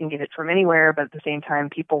green. You can get it from anywhere, but at the same time,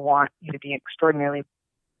 people want you to be extraordinarily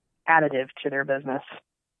additive to their business.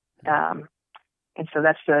 And so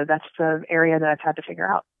that's the area that I've had to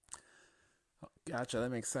figure out. Gotcha. That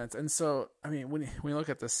makes sense. And so, I mean, when you look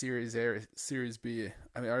at the Series A or Series B,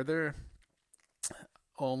 I mean, are there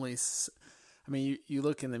only, I mean, you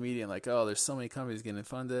look in the media and like, oh, there's so many companies getting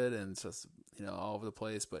funded and it's just, all over the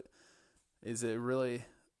place, but is it really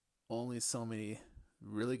only so many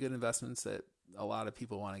really good investments that a lot of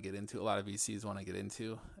people want to get into, a lot of VCs want to get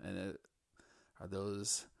into? And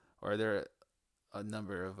are there a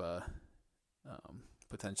number of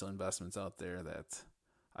potential investments out there that,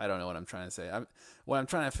 I don't know what I'm trying to say. What I'm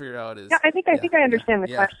trying to figure out is. Yeah, I think I understand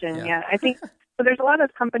the question. Yeah, I think so. There's a lot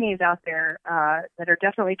of companies out there that are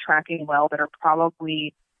definitely tracking well, that are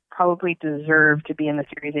probably deserve to be in the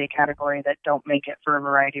Series A category that don't make it for a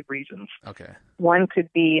variety of reasons. Okay. One could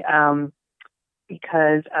be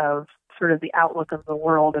because of sort of the outlook of the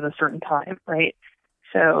world at a certain time, right?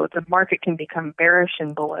 So the market can become bearish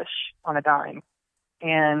and bullish on a dime,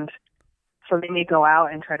 and so they may go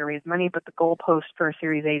out and try to raise money, but the goalpost for a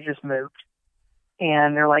Series A just moved.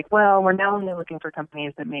 And they're like, well, we're now only looking for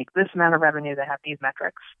companies that make this amount of revenue that have these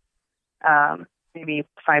metrics. Maybe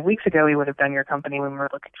 5 weeks ago, we would have done your company when we were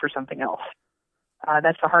looking for something else.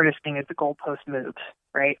 That's the hardest thing, is the goalpost moves,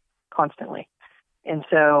 right? Constantly. And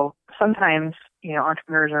so sometimes,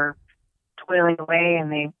 entrepreneurs are toiling away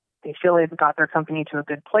and they feel they've got their company to a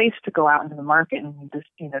good place to go out into the market and just,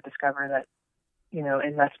 discover that,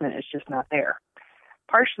 investment is just not there.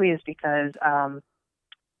 Partially is because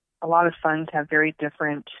a lot of funds have very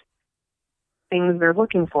different things they're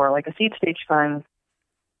looking for. Like a seed stage fund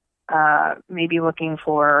may be looking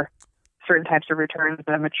for certain types of returns,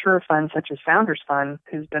 but a mature fund such as Founders Fund,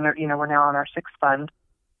 who's been, we're now on our sixth fund,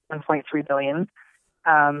 $1.3 billion.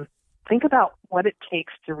 Think about what it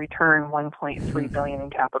takes to return $1.3 billion in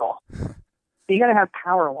capital. So you got to have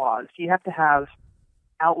power laws. You have to have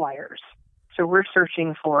outliers. So we're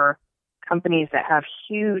searching for companies that have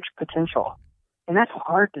huge potential, and that's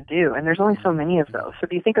hard to do. And there's only so many of those. So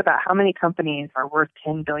if you think about how many companies are worth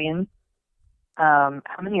 $10 billion, how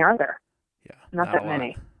many are there? Yeah, not that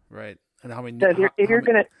many. Right. And how many? So if you're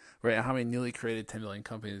going to right, how many newly created 10 billion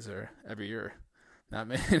companies are every year? Not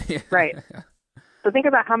many. Right. So think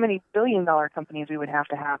about how many billion-dollar companies we would have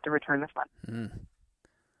to return the fund.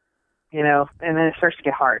 And then it starts to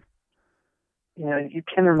get hard. You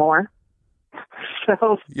 10 or more.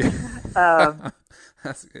 So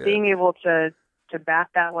being able to bat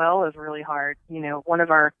that well is really hard. One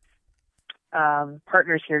of our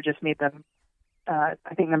partners here just made them, I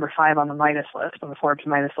think, number 5 on the Midas list, on the Forbes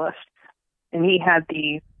Midas list. And he had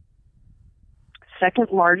the second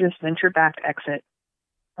largest venture-backed exit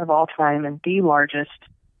of all time and the largest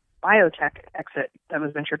biotech exit that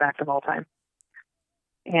was venture-backed of all time.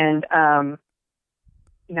 And, how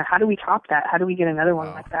do we top that? How do we get another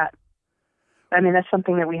one like that? I mean, that's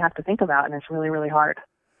something that we have to think about, and it's really, really hard.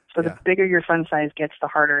 So the bigger your fund size gets, the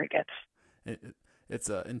harder it gets. It's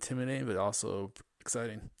intimidating, but also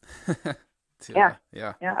exciting. Yeah,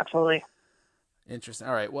 absolutely. Interesting.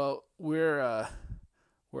 All right. Well, we're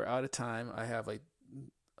out of time. I have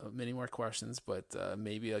many more questions, but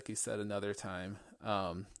maybe, like you said, another time.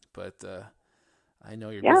 But I know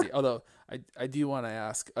you're busy. Although I do want to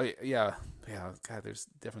ask. Oh yeah. God, there's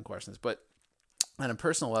different questions, but on a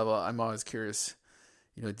personal level, I'm always curious.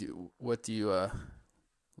 What do you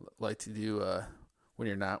like to do when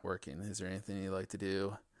you're not working? Is there anything you like to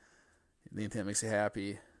do? Anything that makes you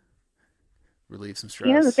happy? Relieve some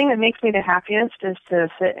stress? The thing that makes me the happiest is to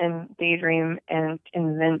sit and daydream and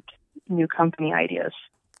invent new company ideas.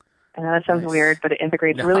 I know that sounds weird, but it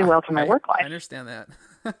integrates really well to my work life. I understand that.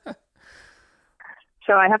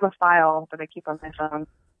 So I have a file that I keep on my phone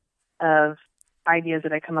of ideas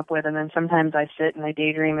that I come up with, and then sometimes I sit and I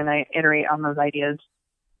daydream and I iterate on those ideas.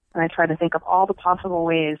 And I try to think of all the possible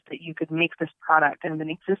ways that you could make this product, and if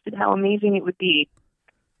it existed, how amazing it would be.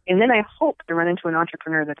 And then I hope to run into an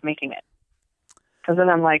entrepreneur that's making it. Because then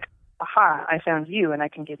I'm like, aha, I found you, and I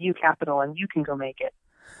can give you capital, and you can go make it.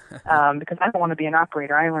 Because I don't want to be an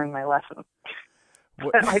operator. I learned my lesson.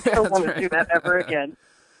 I don't want to do that ever again.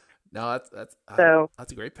 No, that's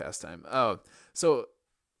a great pastime. Oh, so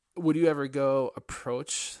would you ever go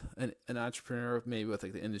approach an entrepreneur maybe with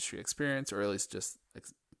the industry experience, or at least just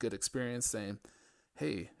good experience, saying,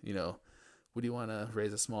 hey, would you want to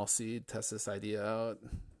raise a small seed, test this idea out?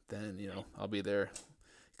 Then, I'll be there.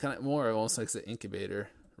 Kind of more almost like the incubator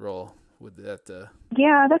role. Would that?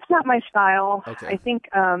 Yeah, that's not my style. Okay. I think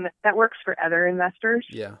that works for other investors.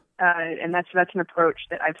 Yeah. And that's an approach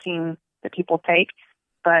that I've seen that people take.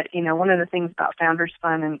 But, one of the things about Founders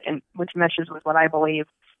Fund and which meshes with what I believe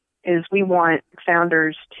is we want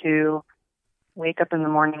founders to wake up in the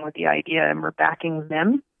morning with the idea and we're backing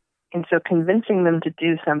them. And so convincing them to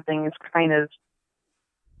do something is kind of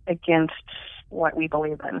against what we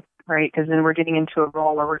believe in, right? Because then we're getting into a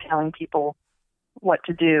role where we're telling people what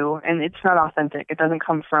to do, and it's not authentic. It doesn't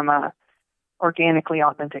come from a organically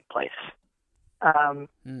authentic place.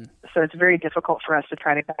 So it's very difficult for us to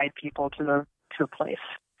try to guide people to a place.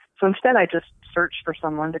 So instead, I just search for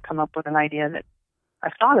someone to come up with an idea that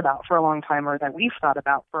I've thought about for a long time, or that we've thought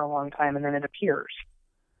about for a long time, and then it appears.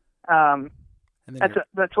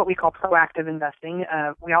 That's what we call proactive investing.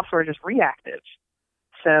 We also are just reactive.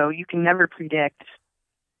 So you can never predict.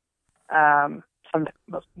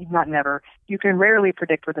 Not never. You can rarely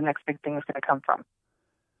predict where the next big thing is going to come from.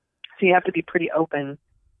 So you have to be pretty open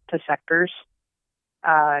to sectors.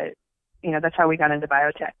 That's how we got into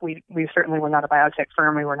biotech. We certainly were not a biotech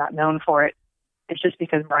firm. We were not known for it. It's just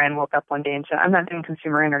because Brian woke up one day and said, I'm not doing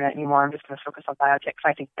consumer internet anymore. I'm just going to focus on biotech. So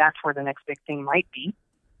I think that's where the next big thing might be.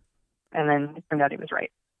 And then it turned out he was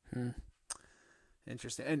right.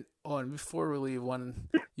 Interesting. And before we leave, one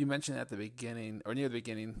you mentioned at the beginning or near the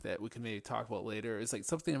beginning that we could maybe talk about later is like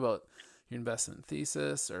something about your investment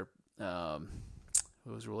thesis or it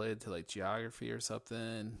was related to like geography or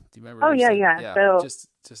something. Do you remember? Oh, yeah. So just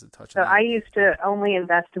to touch on that. I used to only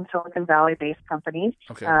invest in Silicon Valley-based companies.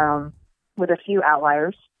 Okay. With a few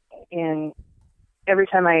outliers. And every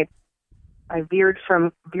time I veered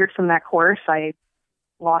from that course, I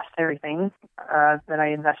lost everything that I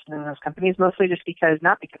invested in those companies, mostly just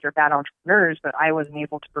not because they're bad entrepreneurs, but I wasn't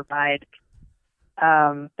able to provide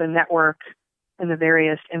the network and the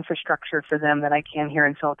various infrastructure for them that I can here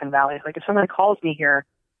in Silicon Valley. Like if someone calls me here,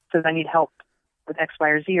 says I need help with X, Y,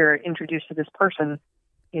 or Z, or introduced to this person,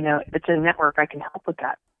 if it's a network, I can help with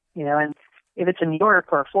that, and if it's in New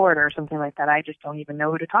York or Florida or something like that, I just don't even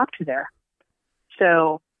know who to talk to there.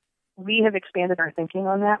 So we have expanded our thinking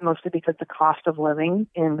on that, mostly because the cost of living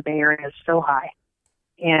in the Bay Area is so high,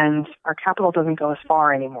 and our capital doesn't go as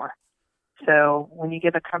far anymore. So when you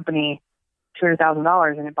give a company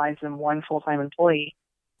 $200,000 and it buys them one full-time employee,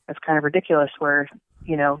 that's kind of ridiculous, where,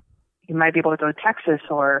 you might be able to go to Texas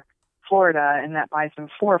or Florida, and that buys them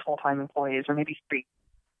 4 full-time employees or maybe 3.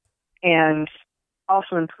 And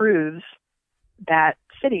also improves that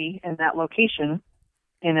city and that location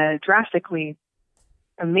in a drastically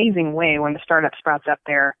amazing way when the startup sprouts up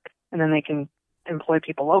there, and then they can employ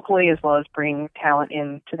people locally as well as bring talent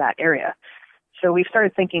into that area. So we've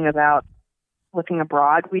started thinking about looking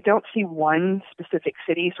abroad. We don't see one specific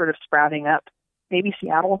city sort of sprouting up. Maybe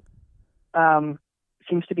Seattle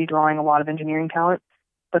seems to be drawing a lot of engineering talent,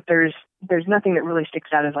 but there's nothing that really sticks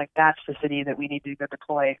out as like that's the city that we need to go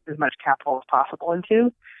deploy as much capital as possible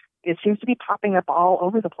into. It seems to be popping up all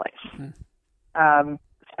over the place.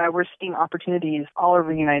 So we're seeing opportunities all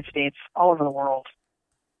over the United States, all over the world,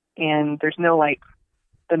 and there's no like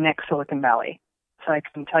the next Silicon Valley. So I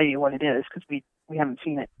can tell you what it is because we haven't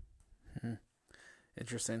seen it.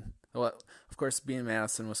 Interesting. Well, of course, being in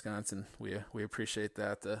Madison, Wisconsin, we appreciate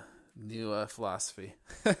that new philosophy.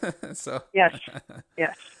 So yes.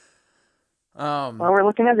 Well, we're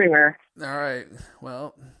looking everywhere. All right.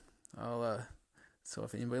 Well, I'll. So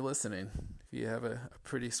if anybody listening, if you have a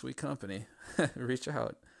pretty sweet company, reach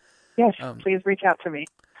out. Yes, please reach out to me.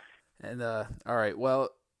 And all right.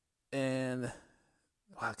 Well, and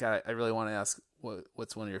God, I really want to ask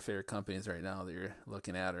what's one of your favorite companies right now that you're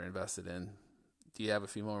looking at or invested in? Do you have a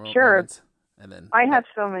few more moments? Sure. And then I have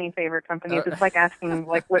so many favorite companies. It's like asking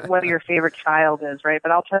like what your favorite child is, right?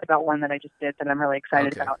 But I'll tell you about one that I just did that I'm really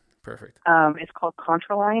excited about. Perfect. It's called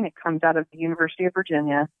Contraline. It comes out of the University of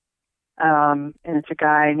Virginia. And it's a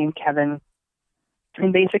guy named Kevin.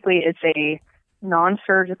 And basically it's a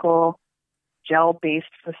non-surgical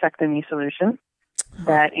gel-based vasectomy solution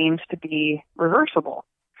that aims to be reversible.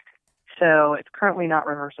 So it's currently not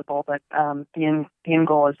reversible, but the end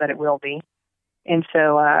goal is that it will be. And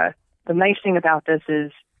so the nice thing about this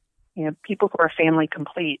is, people who are family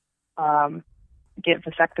complete get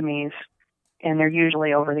vasectomies, and they're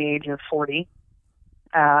usually over the age of 40,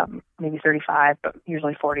 maybe 35, but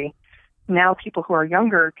usually 40. Now people who are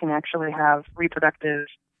younger can actually have reproductive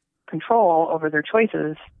control over their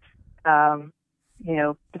choices,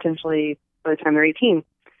 potentially by the time they're 18.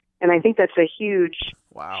 And I think that's a huge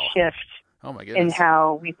shift in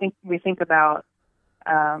how we think about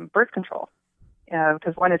birth control.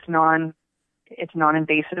 Because one, it's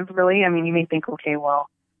non-invasive, really. I mean, you may think, okay, well,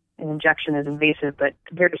 an injection is invasive, but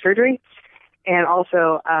compared to surgery, and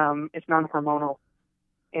also it's non-hormonal,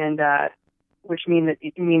 and which means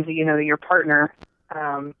that your partner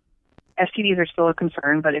STDs are still a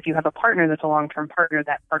concern, but if you have a partner that's a long-term partner,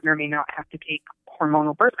 that partner may not have to take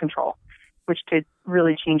hormonal birth control, which could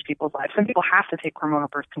really change people's lives. Some people have to take hormonal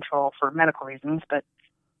birth control for medical reasons, but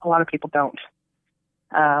a lot of people don't,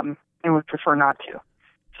 and would prefer not to.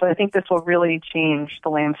 So I think this will really change the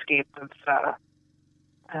landscape of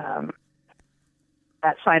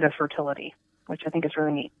that side of fertility, which I think is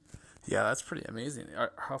really neat. Yeah, that's pretty amazing.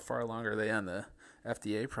 How far along are they on the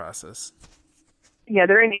FDA process? Yeah,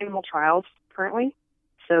 they're in animal trials currently,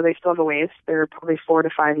 so they still have a ways. They're probably 4 to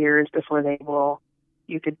 5 years before they will.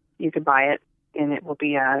 You could buy it, and it will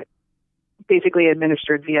be basically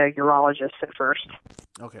administered via urologist at first,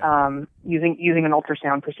 okay, using an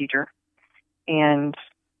ultrasound procedure, and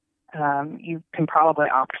you can probably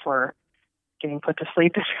opt for getting put to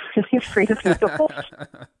sleep if you're really afraid of needles.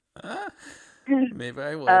 Maybe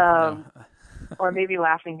I will. No. Or maybe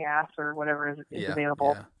laughing gas or whatever is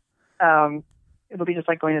available. Yeah. It'll be just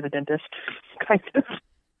like going to the dentist, kind of.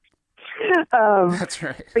 That's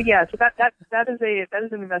right. But yeah, so that is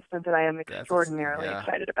an investment that I am extraordinarily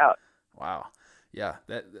excited about. Wow. Yeah,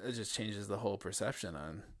 that just changes the whole perception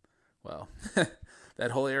on, well,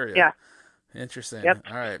 that whole area. Yeah. Interesting. Yep.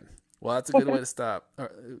 All right. Well, that's a good way to stop.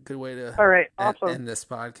 Good way to all right. Awesome. end this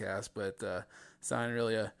podcast. But Simon,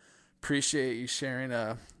 really appreciate you sharing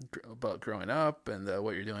about growing up and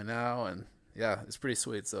what you're doing now. And yeah, it's pretty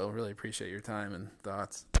sweet. So really appreciate your time and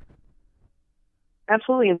thoughts.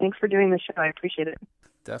 Absolutely. And thanks for doing the show. I appreciate it.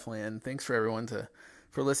 Definitely. And thanks for everyone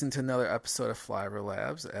for listening to another episode of Flyover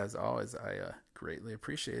Labs. As always, I greatly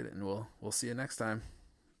appreciate it. And we'll see you next time.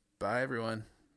 Bye, everyone.